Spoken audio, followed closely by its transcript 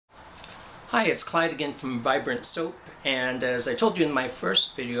Hi, it's Clyde again from Vibrant Soap, and as I told you in my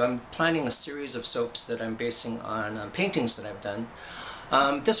first video, I'm planning a series of soaps that I'm basing on paintings that I've done.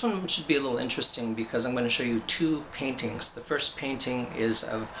 This one should be a little interesting because I'm going to show you two paintings. The first painting is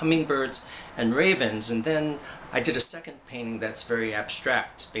of hummingbirds and ravens, and then I did a second painting that's very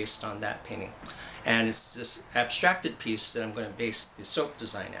abstract based on that painting. And it's this abstracted piece that I'm going to base the soap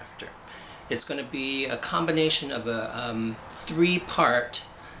design after. It's going to be a combination of a three-part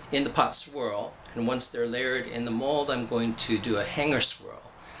in the pot swirl, and once they're layered in the mold, I'm going to do a hanger swirl.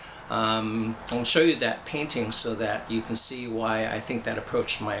 I'll show you that painting so that you can see why I think that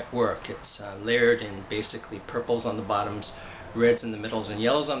approach might work. It's layered in basically purples on the bottoms, reds in the middles, and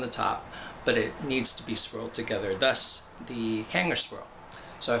yellows on the top, but it needs to be swirled together, thus the hanger swirl.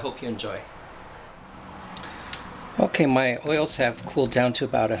 So I hope you enjoy. Okay, my oils have cooled down to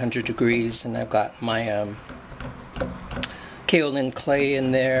about 100 degrees, and I've got my kaolin clay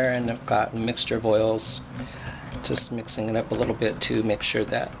in there, and I've got a mixture of oils, just mixing it up a little bit to make sure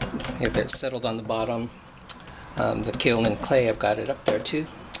that if it's settled on the bottom, the kaolin clay, I've got it up there too.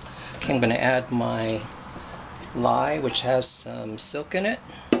 Okay, I'm going to add my lye, which has some silk in it,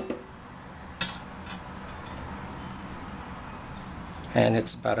 and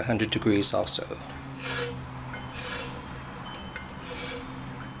it's about 100 degrees also.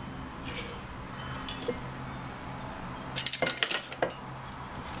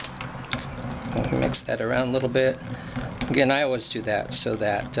 Mix that around a little bit. Again, I always do that so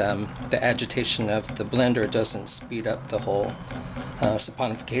that the agitation of the blender doesn't speed up the whole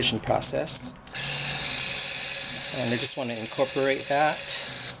saponification process. And I just want to incorporate that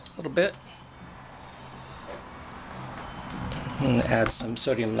a little bit. And add some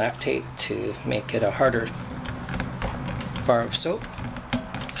sodium lactate to make it a harder bar of soap.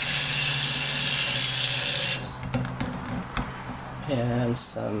 And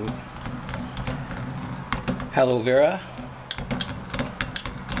some aloe vera.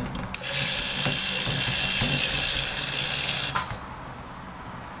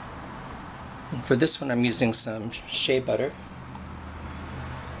 And for this one I'm using some shea butter.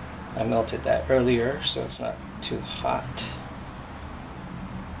 I melted that earlier so it's not too hot.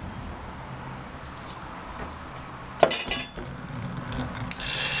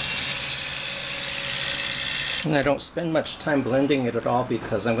 And I don't spend much time blending it at all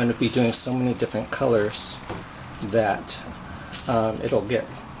because I'm going to be doing so many different colors that it'll get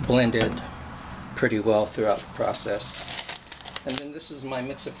blended pretty well throughout the process. And then this is my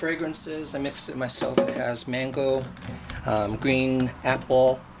mix of fragrances. I mixed it myself. It has mango, green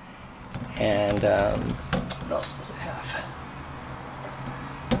apple, and what else does it have?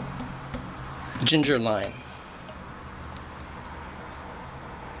 Ginger lime.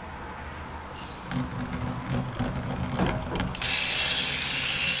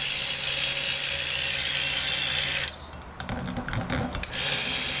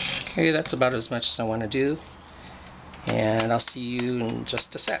 Okay, that's about as much as I want to do, and I'll see you in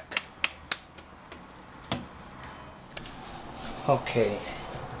just a sec. Okay,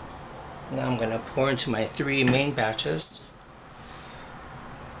 now I'm going to pour into my three main batches.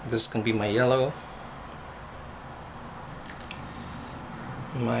 This is going to be my yellow,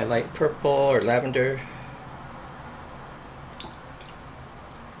 my light purple or lavender,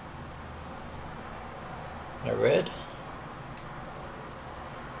 my red,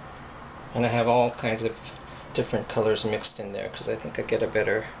 and I have all kinds of different colors mixed in there because I think I get a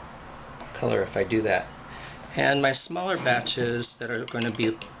better color if I do that. And my smaller batches that are going to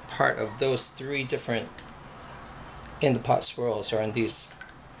be part of those three different in the pot swirls are in these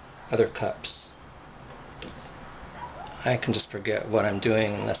other cups. I can just forget what I'm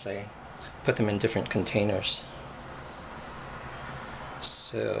doing unless I put them in different containers.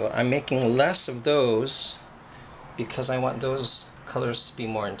 So I'm making less of those because I want those colors to be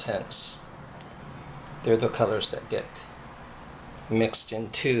more intense. They're the colors that get mixed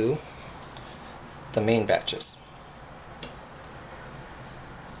into the main batches.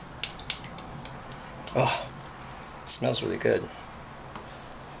 Oh, it smells really good.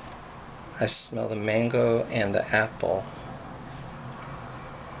 I smell the mango and the apple.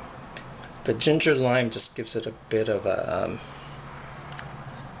 The ginger lime just gives it a bit of a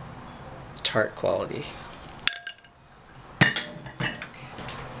tart quality.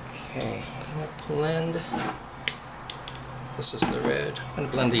 Okay, I'm going to blend. This is the red. I'm going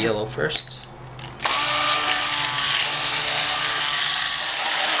to blend the yellow first.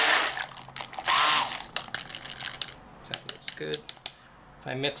 That looks good. If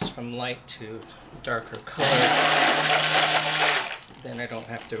I mix from light to darker color, then I don't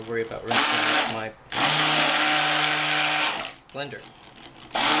have to worry about rinsing out my blender.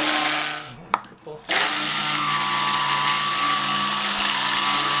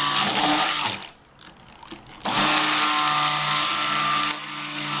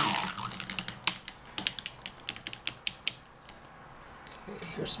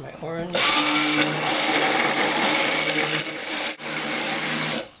 Here's my orange.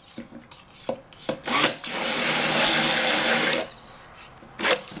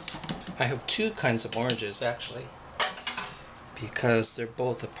 I have two kinds of oranges actually, because they're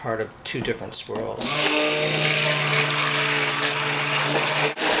both a part of two different swirls.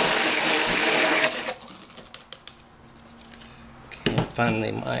 Okay, and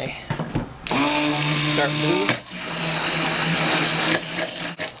finally my dark blue.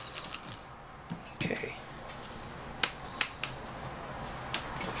 Okay.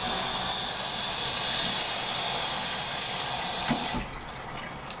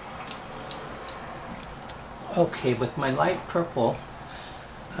 Okay, with my light purple,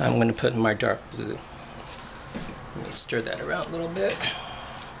 I'm going to put in my dark blue. Let me stir that around a little bit.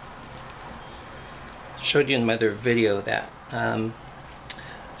 Showed you in my other video that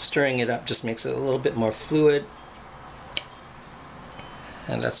stirring it up just makes it a little bit more fluid,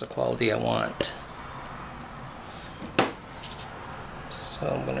 and that's the quality I want. So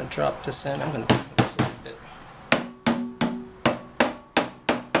I'm going to drop this in. I'm going to put this a little bit.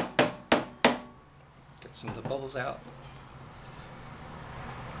 Get some of the bubbles out.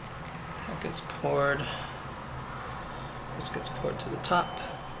 That gets poured. This gets poured to the top.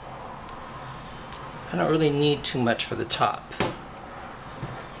 I don't really need too much for the top.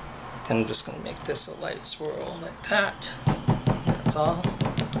 Then I'm just going to make this a light swirl like that. That's all.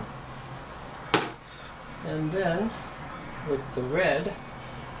 And then with the red,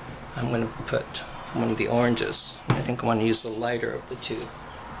 I'm going to put one of the oranges. I think I want to use the lighter of the two.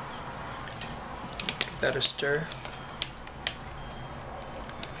 Give that a stir.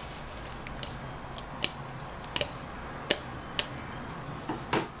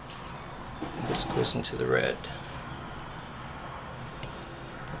 And this goes into the red.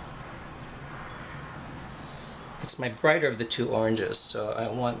 It's my brighter of the two oranges, so I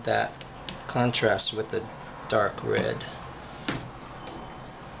want that contrast with the dark red.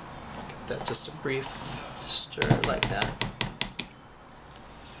 Give that just a brief stir like that.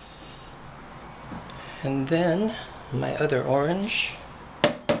 And then my other orange.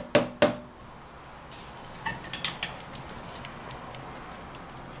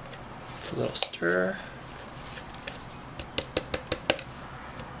 It's a little stir.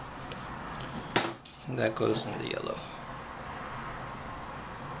 And that goes in the yellow.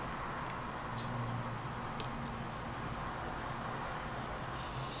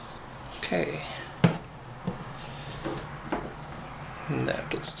 Okay. And that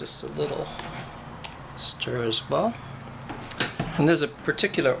gets just a little stir as well. And there's a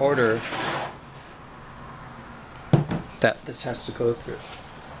particular order that this has to go through.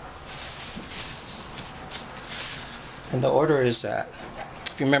 And the order is that,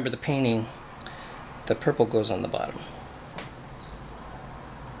 if you remember the painting, the purple goes on the bottom.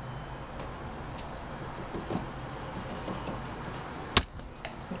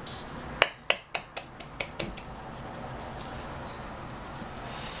 Oops.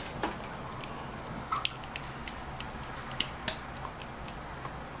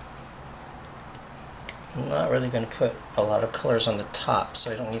 I'm not really going to put a lot of colors on the top,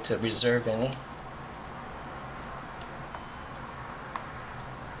 so I don't need to reserve any.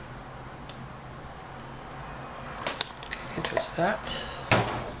 There's that.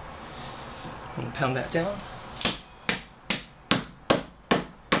 And pound that down.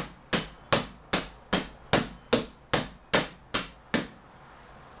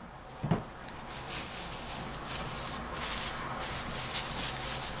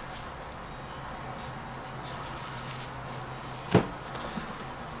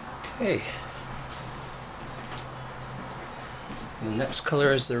 Okay. The next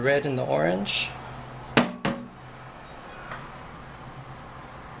color is the red and the orange.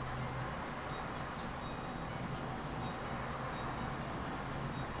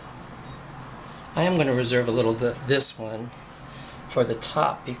 I am going to reserve a little bit this one for the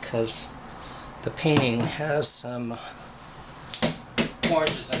top because the painting has some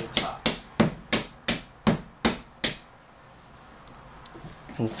oranges on the top.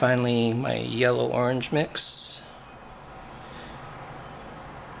 And finally my yellow-orange mix.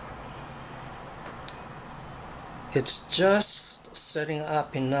 It's just setting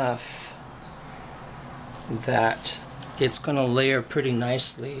up enough that it's going to layer pretty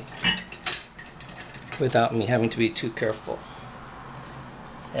nicely without me having to be too careful.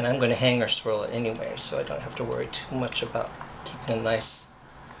 And I'm going to hanger swirl it anyway, so I don't have to worry too much about keeping a nice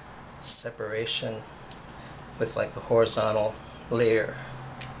separation with like a horizontal layer.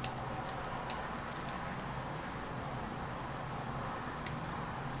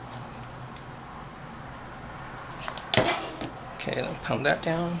 Okay, then pound that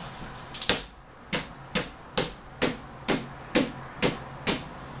down.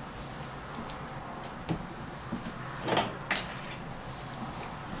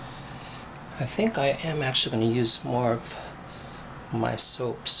 I think I am actually going to use more of my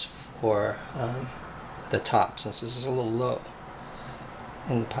soaps for the top, since this is a little low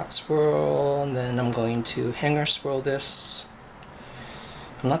in the pot swirl, and then I'm going to hanger swirl this.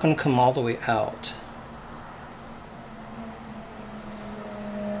 I'm not going to come all the way out.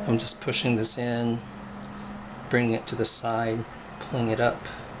 I'm just pushing this in, bringing it to the side, pulling it up.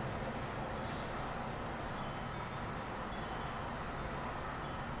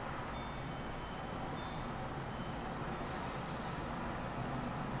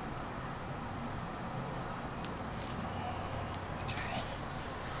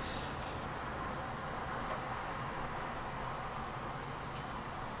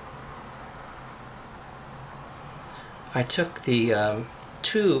 I took the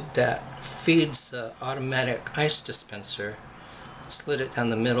tube that feeds the automatic ice dispenser, slid it down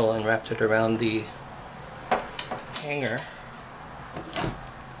the middle and wrapped it around the hanger.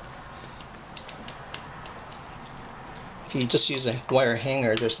 If you just use a wire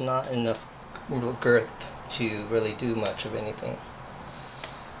hanger, there's not enough girth to really do much of anything.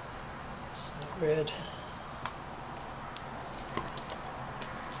 So red.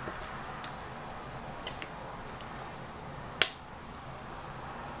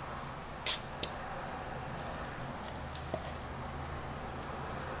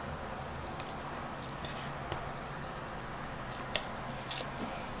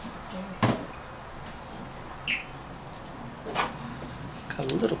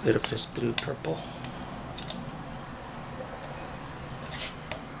 A little bit of this blue purple.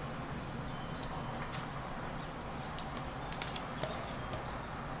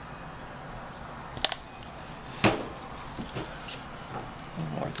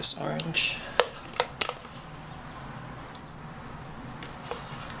 More of this orange.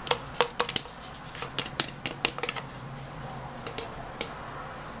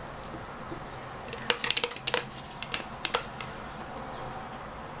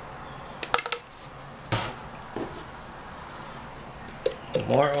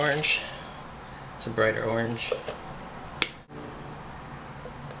 More orange. It's a brighter orange.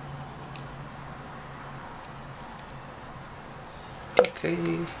 Okay.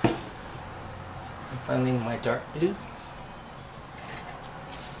 And finally my dark blue.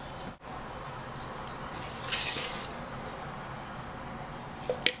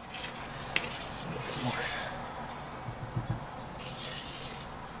 More.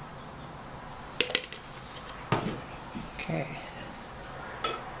 Okay.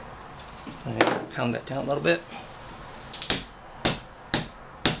 I'm going to pound that down a little bit.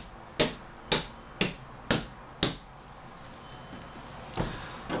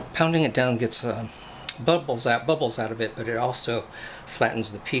 Pounding it down gets bubbles out of it, but it also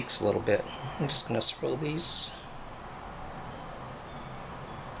flattens the peaks a little bit. I'm just going to swirl these.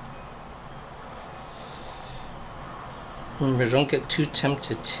 Remember, don't get too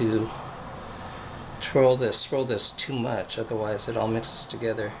tempted to swirl this too much, otherwise it all mixes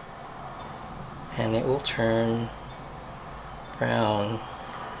together and it will turn brown.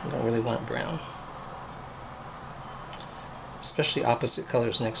 I don't really want brown. Especially opposite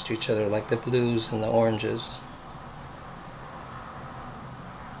colors next to each other, like the blues and the oranges.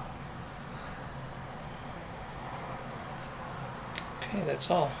 Okay,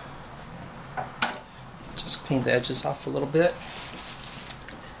 that's all. Just clean the edges off a little bit.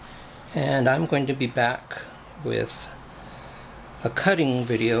 And I'm going to be back with a cutting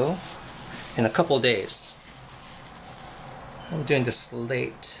video in a couple days. I'm doing this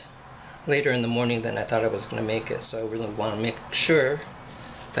later in the morning than I thought I was going to make it, so I really want to make sure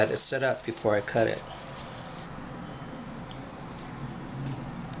that it's set up before I cut it.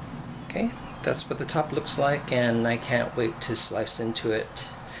 Okay, that's what the top looks like, and I can't wait to slice into it.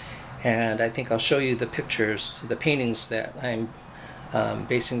 And I think I'll show you the pictures, the paintings that I'm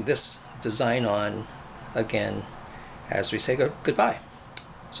basing this design on again as we say goodbye.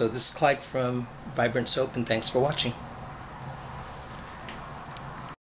 So this is Clyde from Vibrant Soap, and thanks for watching.